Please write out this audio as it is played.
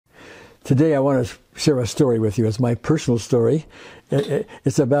Today I want to share a story with you. It's my personal story.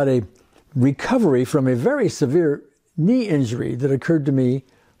 It's about a recovery from a very severe knee injury that occurred to me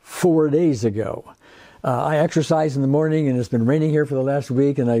 4 days ago. I exercise in the morning, and it's been raining here for the last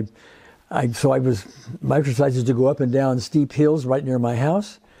week, and my exercise is to go up and down steep hills right near my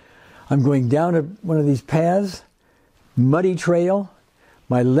house. I'm going down one of these paths, muddy trail.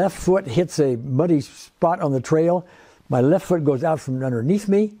 My left foot hits a muddy spot on the trail. My left foot goes out from underneath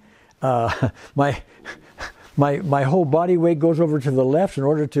me. My whole body weight goes over to the left in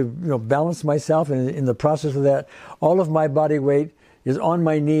order to balance myself, and in the process of that, all of my body weight is on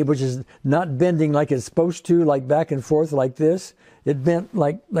my knee, which is not bending like it's supposed to, like back and forth like this. It bent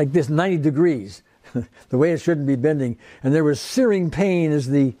like this, 90 degrees, the way it shouldn't be bending. And there was searing pain as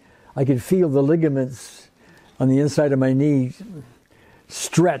I could feel the ligaments on the inside of my knee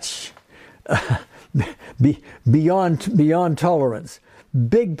stretch beyond tolerance.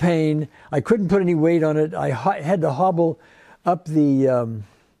 Big pain. I couldn't put any weight on it. I had to hobble up the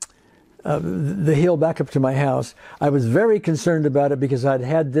hill back up to my house. I was very concerned about it because I'd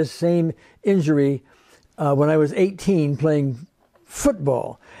had this same injury when I was 18 playing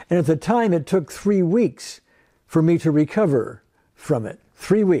football. And at the time, it took 3 weeks for me to recover from it.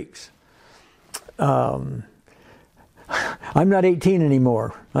 3 weeks. I'm not 18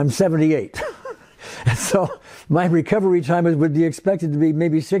 anymore. I'm 78. And so my recovery time would be expected to be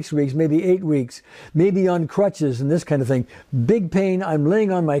maybe 6 weeks, maybe 8 weeks, maybe on crutches and this kind of thing. Big pain. I'm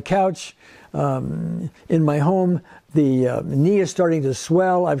laying on my couch in my home. The knee is starting to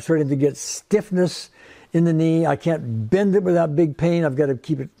swell. I'm starting to get stiffness in the knee. I can't bend it without big pain. I've got to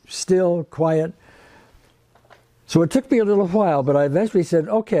keep it still, quiet. So it took me a little while, but I eventually said,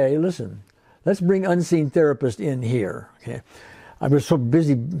 okay, listen, let's bring unseen therapist in here. Okay. I was so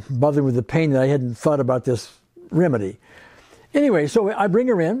busy bothering with the pain that I hadn't thought about this remedy. Anyway, so I bring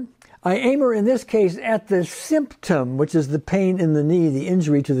her in. I aim her, in this case, at the symptom, which is the pain in the knee, the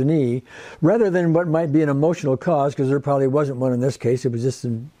injury to the knee, rather than what might be an emotional cause, because there probably wasn't one in this case. It was just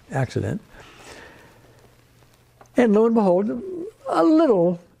an accident. And lo and behold, a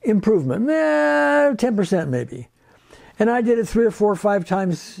little improvement, 10% maybe. And I did it 3 or 4 or 5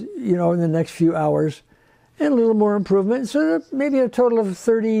 times, in the next few hours. And a little more improvement, so maybe a total of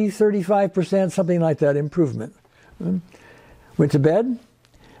 30, 35%, something like that, improvement. Went to bed.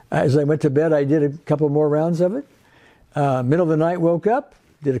 As I went to bed, I did a couple more rounds of it. Middle of the night, woke up,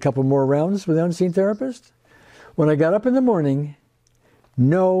 did a couple more rounds with the unseen therapist. When I got up in the morning,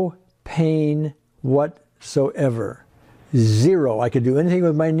 no pain whatsoever. Zero. I could do anything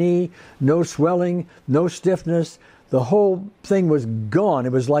with my knee, no swelling, no stiffness. The whole thing was gone.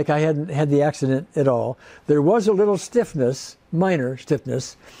 It was like I hadn't had the accident at all. There was a little stiffness, minor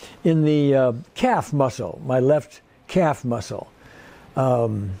stiffness, in the calf muscle, my left calf muscle.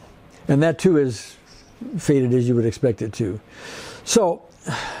 And that too is faded as you would expect it to. So,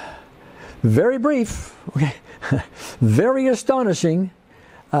 very brief, okay. Very astonishing.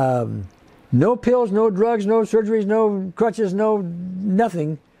 No pills, no drugs, no surgeries, no crutches, no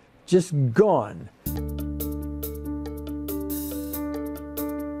nothing. Just gone.